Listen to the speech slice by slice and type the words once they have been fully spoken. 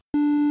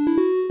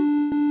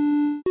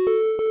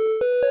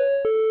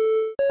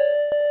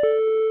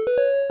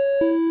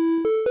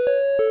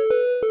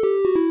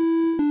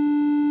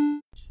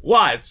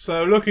Right,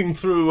 so looking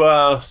through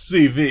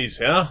CVs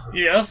here.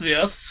 Yes.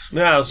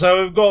 Yeah,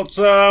 so we've got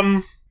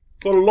a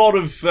lot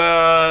of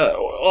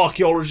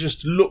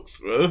archaeologists to look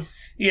through.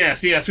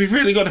 Yes, we've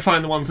really got to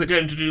find the ones that are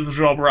going to do the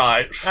job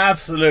right.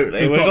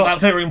 Absolutely. We've got that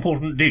very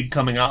important dig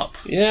coming up.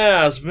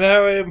 Yes,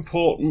 very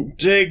important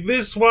dig.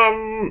 This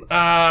one,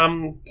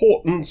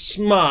 Portland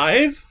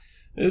Smythe,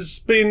 has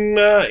been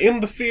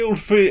in the field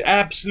for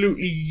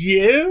absolutely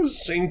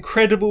years.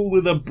 Incredible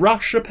with a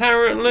brush,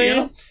 apparently.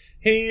 Yeah.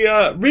 He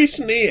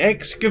recently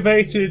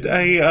excavated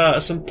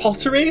some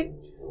pottery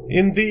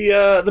in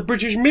the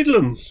British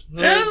Midlands.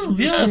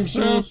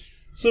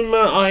 Some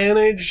Iron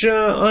Age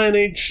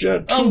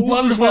tools. Oh,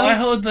 wonderful. As well. I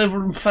heard they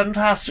were in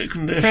fantastic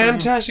condition.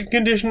 Fantastic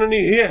condition, and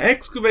he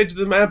excavated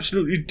them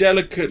absolutely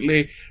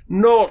delicately.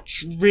 Not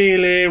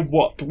really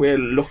what we're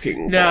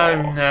looking for.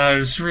 No,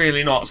 it's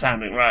really not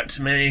sounding right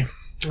to me.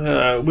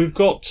 We've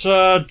got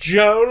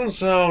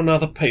Jones,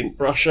 another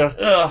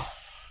paintbrusher.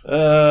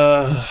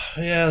 Ugh.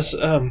 Yes,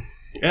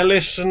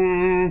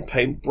 Ellison,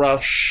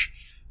 paintbrush.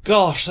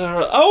 Gosh,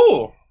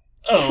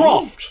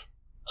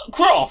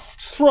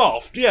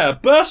 Croft, yeah,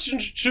 bursts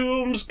into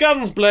tombs,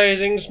 guns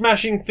blazing,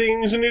 smashing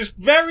things, and is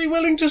very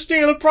willing to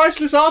steal a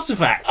priceless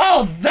artefact.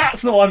 Oh,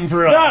 that's the one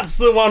for us. That's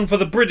the one for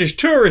the British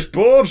Tourist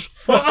Board.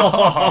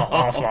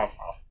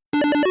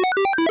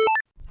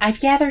 I've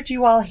gathered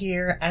you all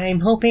here.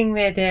 I'm hoping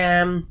that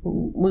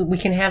we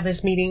can have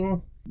this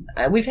meeting.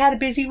 We've had a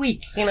busy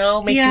week,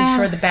 making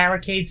sure the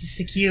barricades are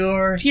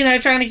secure.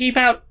 Trying to keep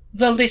out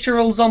the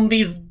literal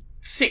zombies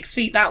 6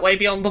 feet that way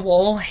beyond the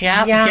wall.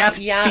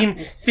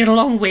 It's been a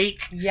long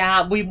week.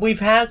 Yeah, we've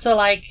had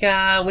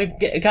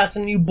we've got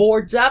some new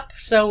boards up,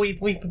 so we've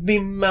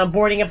been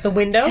boarding up the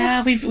windows.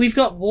 Yeah, we've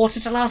got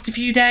water to last a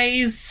few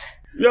days.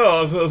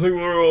 Yeah, I think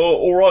we're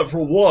all right for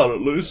a while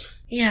at least.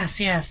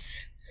 Yes.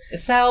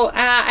 So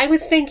I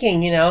was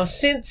thinking,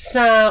 since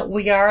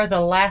we are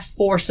the last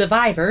 4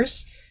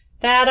 survivors,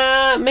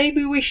 that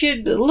maybe we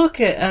should look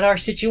at our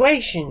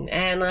situation.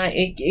 And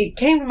it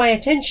came to my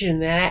attention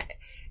that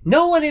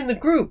no one in the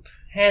group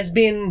has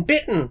been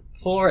bitten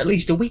for at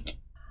least a week.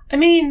 I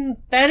mean,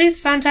 that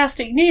is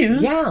fantastic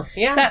news.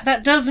 Yeah.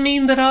 That does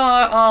mean that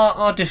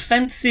our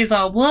defenses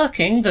are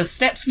working. The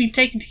steps we've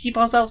taken to keep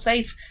ourselves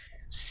safe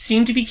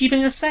seem to be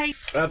keeping us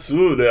safe.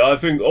 Absolutely. I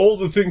think all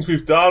the things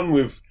we've done,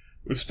 we've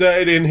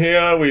stayed in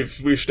here,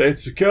 we've stayed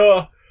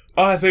secure.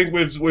 I think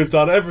we've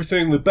done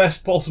everything the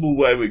best possible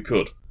way we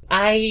could.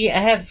 I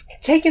have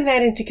taken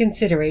that into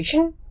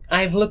consideration.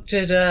 I've looked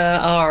at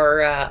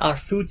our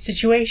food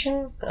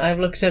situation. I've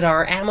looked at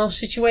our ammo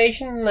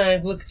situation.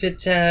 I've looked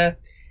at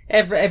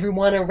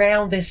everyone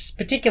around this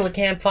particular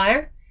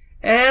campfire,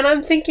 and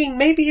I'm thinking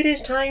maybe it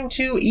is time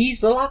to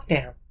ease the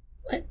lockdown.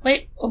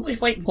 Wait,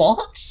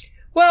 what?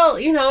 Well,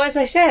 as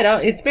I said,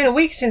 it's been a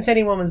week since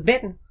anyone was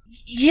bitten.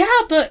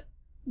 Yeah, but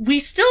we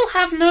still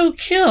have no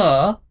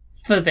cure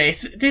for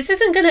this. This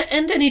isn't going to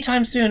end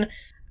anytime soon.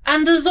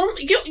 And the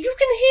you can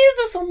hear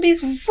the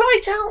zombies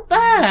right out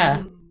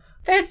there.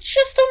 They're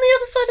just on the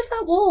other side of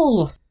that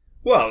wall.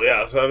 Well,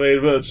 yes,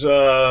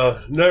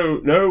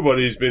 but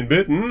nobody's been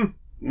bitten.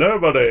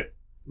 Nobody.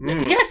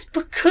 Yes,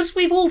 because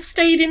we've all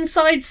stayed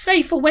inside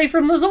safe away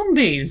from the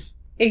zombies.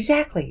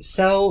 Exactly.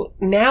 So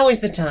now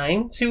is the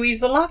time to ease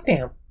the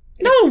lockdown.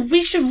 No,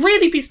 we should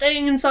really be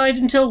staying inside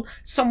until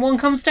someone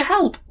comes to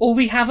help, or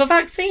we have a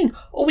vaccine,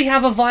 or we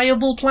have a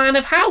viable plan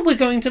of how we're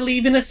going to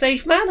leave in a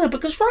safe manner,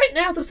 because right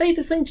now the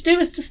safest thing to do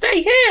is to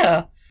stay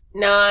here.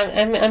 No,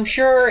 I'm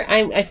sure,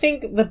 I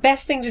think the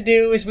best thing to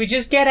do is we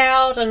just get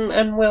out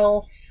and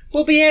we'll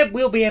be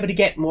able to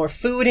get more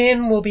food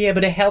in, we'll be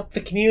able to help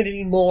the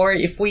community more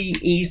if we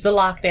ease the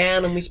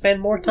lockdown and we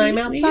spend more time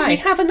outside. We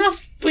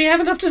have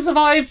enough to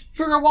survive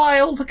for a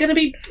while.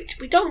 We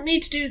don't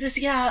need to do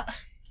this yet.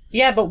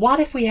 Yeah, but what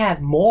if we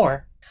had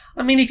more?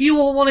 I mean, if you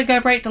all want to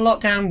go break the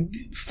lockdown,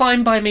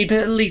 fine by me, but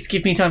at least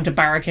give me time to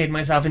barricade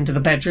myself into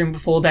the bedroom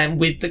before then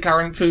with the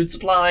current food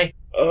supply.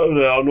 Oh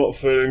no, I'm not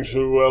feeling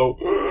too well.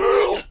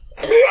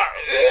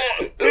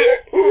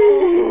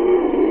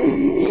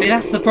 See,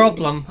 that's the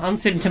problem.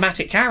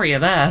 Unsymptomatic carrier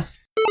there.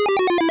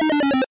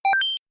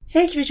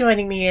 Thank you for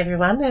joining me,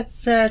 everyone.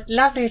 It's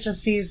lovely to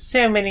see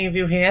so many of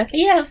you here.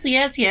 Yes.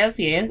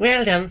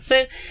 Well done.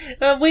 So,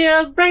 we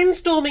are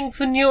brainstorming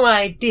for new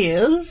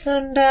ideas,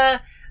 and the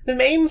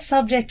main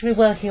subject we're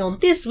working on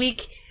this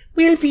week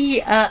will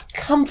be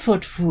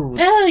comfort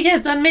food. Oh,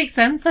 yes, that makes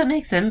sense.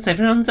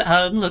 Everyone's at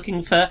home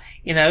looking for,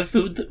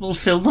 food that will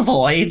fill the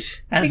void,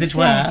 as it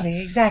were.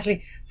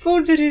 Exactly.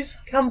 Food that is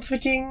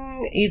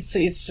comforting,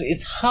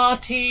 it's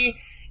hearty,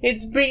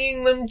 it's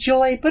bringing them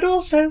joy, but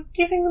also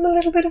giving them a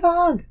little bit of a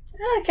hug.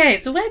 Okay,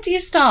 so where do you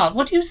start?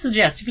 What do you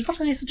suggest? Have you got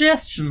any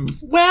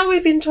suggestions? Well,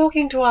 we've been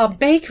talking to our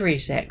bakery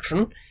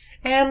section,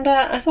 and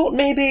I thought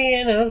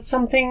maybe,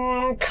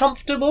 something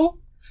comfortable,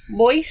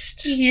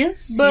 moist,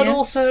 yes, but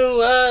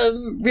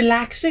also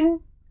relaxing,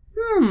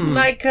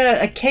 like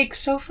a cake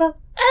sofa.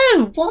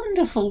 Oh,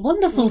 wonderful,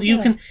 wonderful. You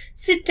can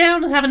sit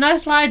down and have a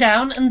nice lie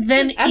down and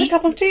then And eat... a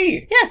cup of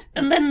tea. Yes,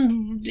 and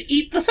then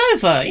eat the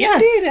sofa.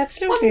 Yes. Indeed,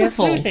 absolutely,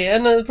 Wonderful. absolutely.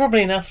 And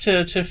probably enough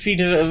to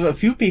feed a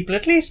few people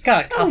at least.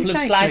 A couple of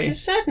exactly.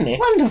 slices, certainly.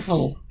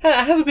 Wonderful.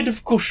 Have a bit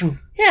of cushion.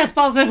 Yes,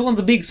 pass everyone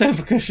the big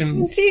sofa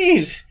cushions.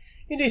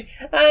 Indeed.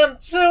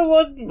 So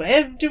what,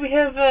 do we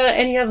have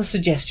any other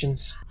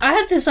suggestions? I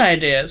had this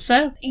idea.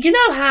 So, you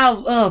know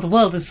how the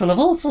world is full of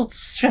all sorts of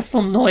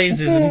stressful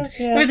noises Yes, and yes,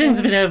 everything's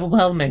a yes. bit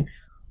overwhelming.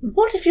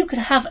 What if you could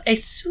have a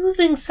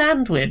soothing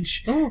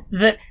sandwich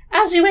that,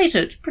 as you ate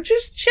it,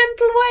 produced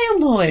gentle whale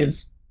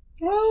noise?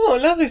 Oh,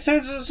 lovely. So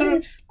it's a sort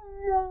of...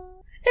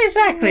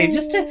 Exactly,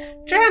 just to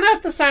drown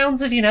out the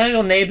sounds of,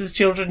 your neighbours'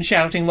 children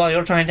shouting while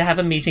you're trying to have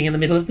a meeting in the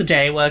middle of the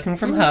day working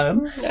from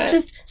home.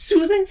 Just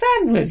soothing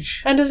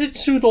sandwich. And does it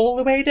soothe all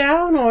the way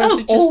down, or is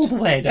it just... all the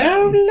way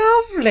down.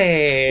 Oh,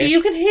 lovely.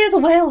 You can hear the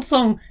whale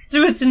song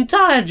through its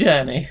entire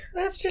journey.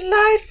 That's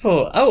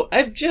delightful. Oh,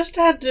 I've just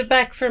had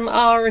back from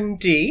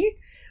R&D.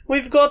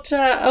 We've got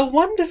a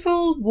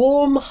wonderful,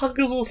 warm,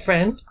 huggable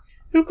friend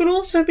who can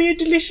also be a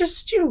delicious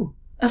stew.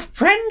 A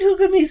friend who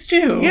can be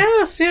stew.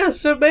 Yes.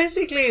 So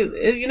basically,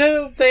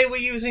 they were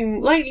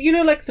using, like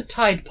the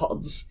Tide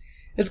Pods.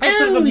 It's got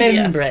sort of a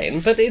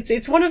membrane, but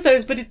it's one of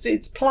those, but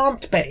it's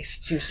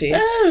plant-based, you see.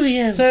 Oh,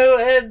 yes. So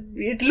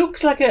it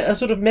looks like a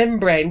sort of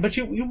membrane, but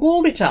you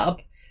warm it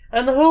up,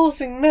 and the whole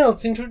thing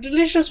melts into a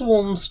delicious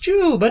warm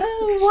stew. But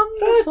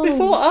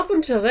wonderful. up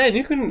until then,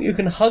 you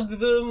can hug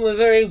them. They're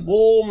very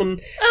warm,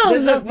 and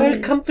there's lovely. a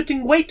very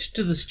comforting weight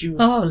to the stew.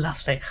 Oh,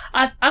 lovely.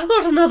 I've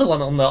got another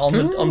one on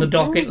the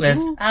docket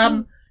list.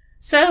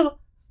 So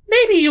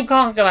maybe you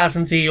can't go out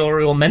and see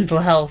your mental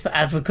health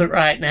advocate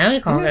right now.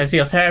 You can't go see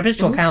your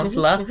therapist or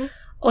counsellor.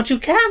 What you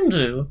can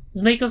do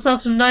is make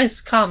yourself some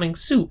nice calming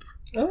soup.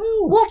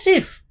 Oh, What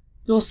if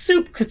your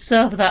soup could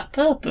serve that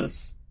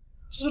purpose?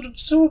 sort of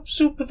soup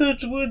that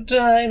would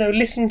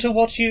listen to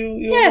what your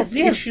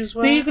issues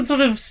were. That you can sort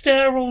of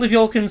stir all of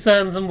your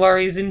concerns and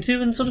worries into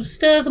and sort of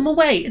stir them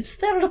away. It's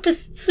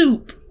therapist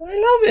soup.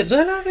 I love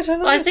it.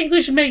 I think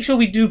we should make sure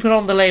we do put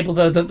on the label,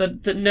 though,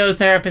 that no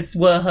therapists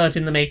were hurt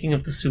in the making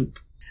of the soup.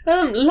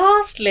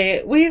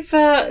 Lastly, we've,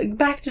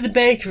 back to the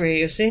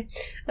bakery, you see.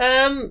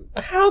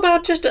 How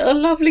about just a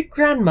lovely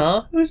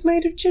grandma who's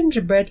made of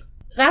gingerbread?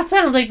 That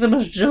sounds like the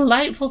most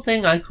delightful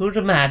thing I could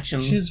imagine.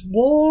 She's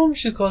warm,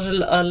 she's got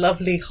a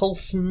lovely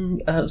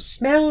wholesome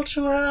smell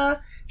to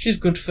her, she's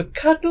good for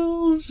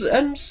cuddles,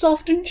 and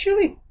soft and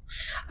chewy.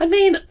 I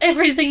mean,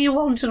 everything you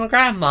want in a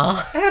grandma.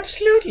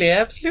 Absolutely.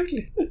 I think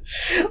this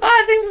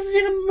has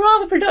been a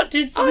rather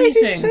productive meeting. I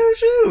think so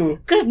too.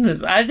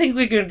 Goodness, I think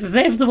we're going to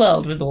save the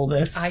world with all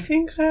this. I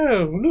think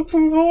so.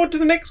 Looking forward to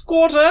the next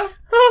quarter.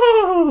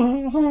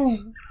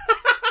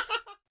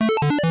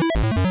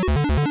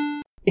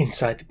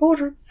 Inside the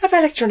boardroom of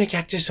Electronic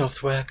Actor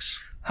Softworks.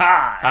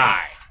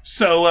 Hi.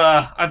 So,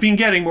 I've been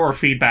getting more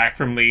feedback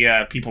from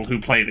the people who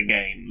play the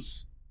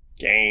games.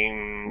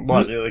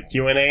 What, the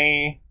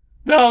Q&A?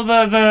 No,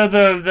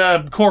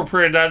 the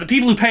corporate, the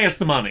people who pay us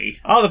the money.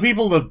 Oh, the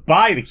people that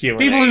buy the Q&A.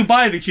 People who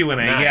buy the Q&A,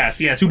 Nice.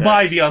 yes, who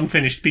buy the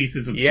unfinished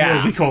pieces of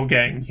Yeah. slowly called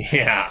games.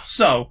 Yeah.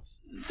 So,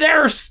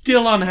 they're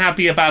still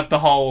unhappy about the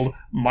whole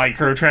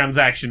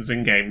microtransactions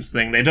in games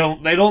thing. They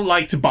don't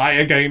like to buy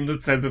a game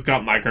that says it's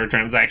got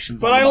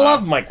microtransactions But on I the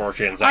love box.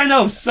 microtransactions. I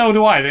know, so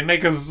do I. They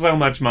make us so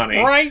much money.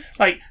 Right?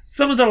 Like,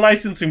 some of the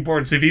licensing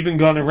boards have even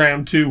gone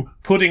around to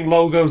putting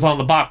logos on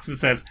the box that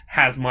says,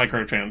 has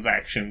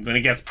microtransactions, and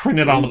it gets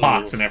printed on the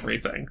box and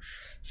everything.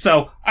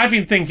 So, I've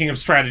been thinking of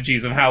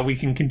strategies of how we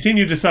can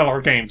continue to sell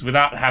our games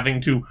without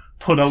having to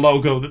put a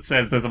logo that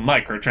says there's a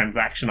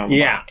microtransaction on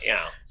the box.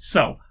 Yeah.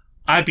 So,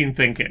 I've been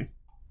thinking,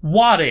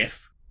 what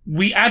if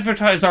we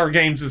advertise our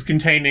games as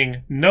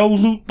containing no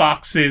loot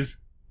boxes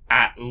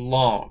at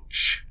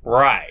launch?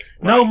 Right.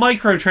 No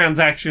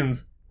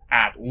microtransactions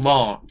at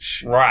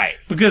launch. Right.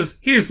 Because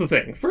here's the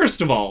thing.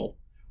 First of all,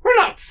 we're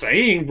not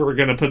saying we're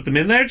going to put them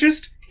in there.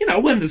 Just,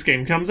 when this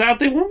game comes out,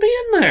 they won't be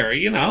in there.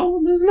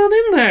 There's none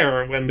in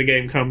there when the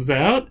game comes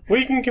out.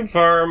 We can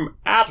confirm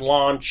at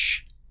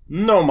launch,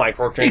 no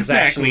microtransactions.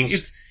 Exactly.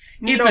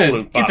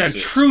 It's a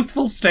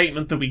truthful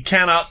statement that we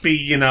cannot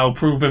be,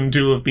 proven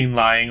to have been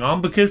lying on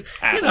because,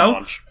 At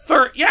launch.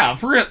 for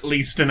at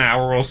least an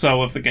hour or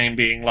so of the game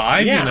being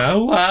live,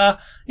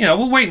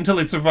 we'll wait until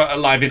it's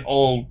live in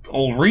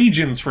all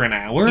regions for an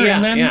hour,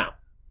 and then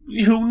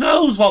who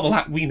knows what will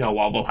happen? We know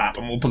what will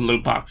happen. We'll put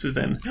loot boxes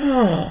in.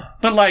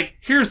 But,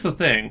 here's the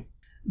thing.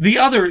 The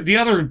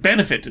other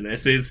benefit to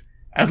this is,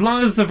 as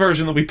long as the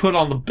version that we put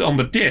on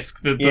the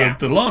disc, the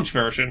launch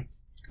version,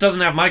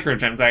 doesn't have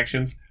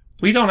microtransactions,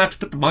 we don't have to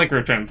put the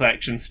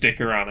microtransaction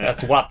sticker on it.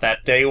 That's what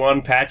that day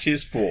one patch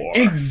is for.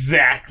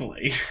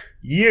 Exactly.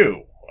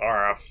 You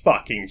are a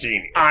fucking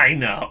genius. I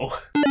know.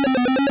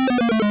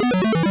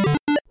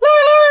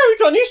 Hello, we've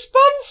got our new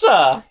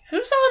sponsor!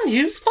 Who's our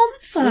new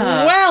sponsor?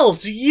 Well,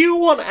 do you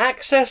want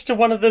access to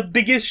one of the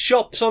biggest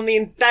shops on the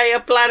entire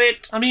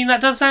planet? I mean,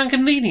 that does sound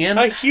convenient.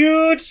 A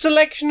huge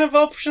selection of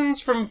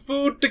options from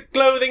food to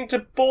clothing to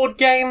board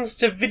games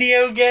to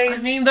video games.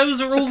 I mean,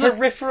 those are to all the...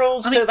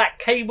 peripherals to that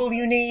cable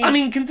you need. I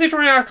mean,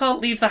 considering I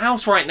can't leave the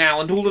house right now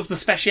and all of the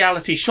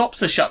specialty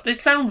shops are shut,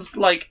 this sounds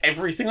like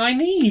everything I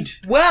need.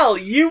 Well,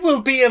 you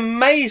will be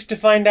amazed to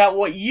find out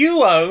what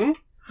you own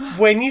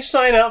when you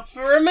sign up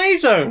for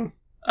Amazon.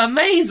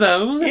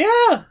 Amazon?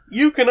 Yeah,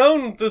 you can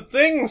own the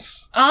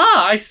things.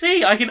 Ah, I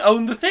see. I can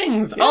own the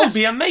things. Yes. I'll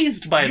be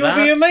amazed by that.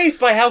 You'll be amazed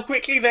by how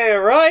quickly they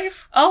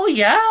arrive. Oh,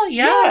 yeah.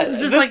 Yeah,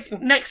 Is this like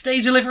next day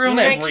delivery on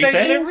everything? Next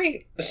day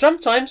delivery.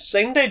 Sometimes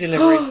same day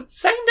delivery.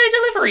 Same day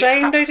delivery?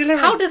 Same day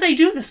delivery. How do they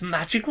do this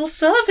magical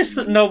service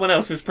that no one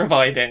else is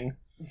providing?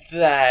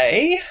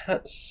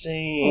 Let's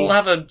see. We'll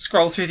have a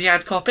scroll through the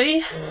ad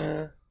copy.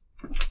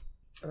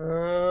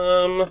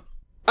 Oh.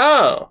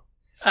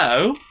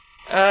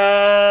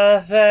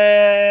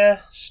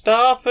 Their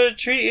staff are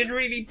treated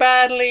really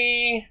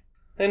badly.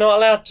 They're not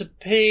allowed to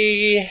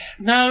pee.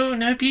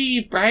 No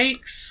pee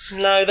breaks.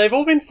 No, they've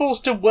all been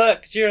forced to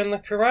work during the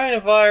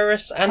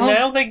coronavirus, and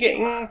now they're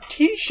getting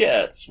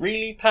t-shirts.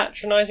 Really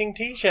patronising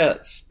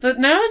t-shirts. But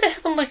no, they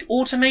haven't, like,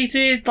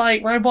 automated,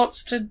 like,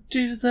 robots to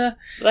do the...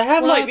 They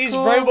have, like, these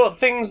or- robot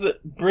things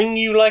that bring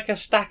you, like, a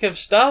stack of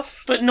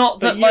stuff. But not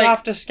But that, you like...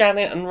 have to scan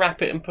it and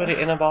wrap it and put it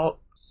in a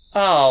box.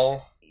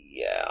 Oh.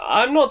 Yeah,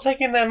 I'm not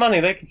taking their money.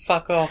 They can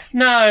fuck off.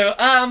 No,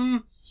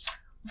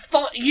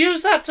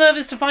 use that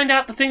service to find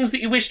out the things that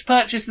you wish to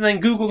purchase and then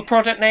Google the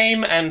product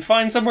name and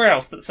find somewhere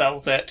else that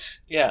sells it.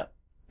 Yeah.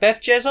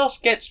 Beth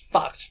Jezos gets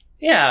fucked.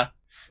 Yeah.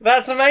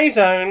 That's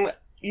Amazon.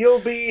 You'll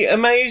be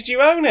amazed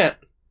you own it.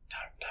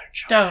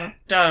 Don't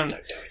Don't. do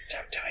it.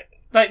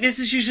 Like, this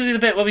is usually the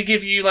bit where we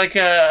give you, like,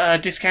 a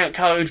discount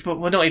code, but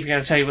we're not even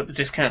going to tell you what the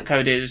discount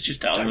code is.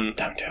 Just don't do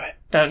it.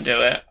 Don't do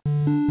it.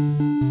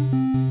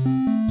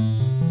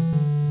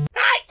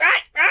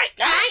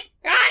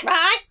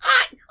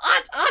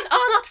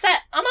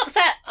 I'm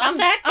upset. I'm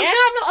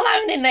sure I'm not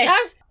alone in this.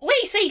 No. We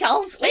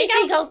seagulls.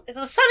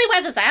 The sunny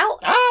weather's out.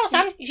 Oh,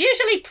 It's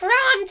usually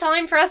prime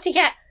time for us to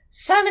get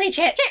so many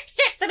chips.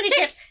 So many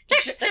chips.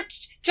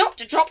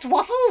 Dropped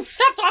waffles.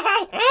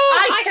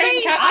 Ice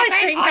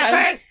cream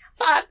cones.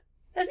 But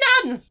there's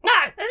none.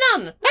 There's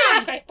none.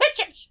 Where's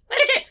chips?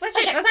 Where's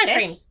ice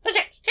creams? Where's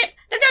chips?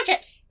 There's no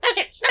chips. No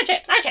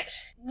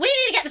chips. We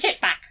need to get the chips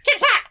back.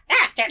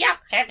 Yeah.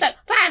 So,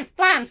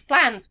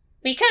 plans.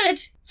 We could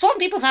swarm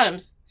people's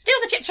homes, steal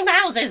the chips from the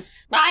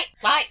houses. Right.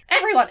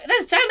 Everyone,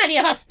 there's so many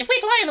of us. If we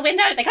fly in the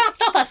window, they can't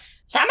stop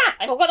us. Summer,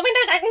 they've all got the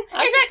windows open.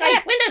 Exactly,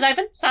 yeah, windows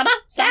open. Summer.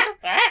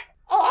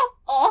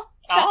 Or,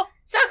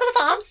 circle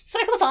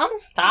the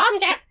farms.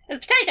 Yeah.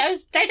 There's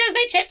potatoes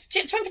make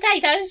chips from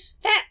potatoes.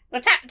 Yeah.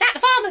 Attack the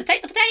farmers,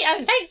 take the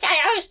potatoes.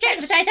 Get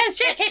the potatoes,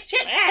 chips,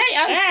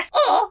 potatoes.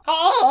 Or,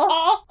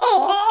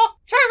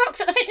 throw rocks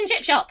at the fish and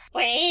chip shop.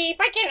 We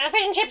break into the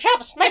fish and chip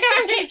shops, make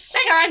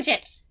our own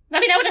chips. Let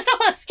me know when to stop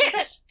us.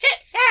 Chips.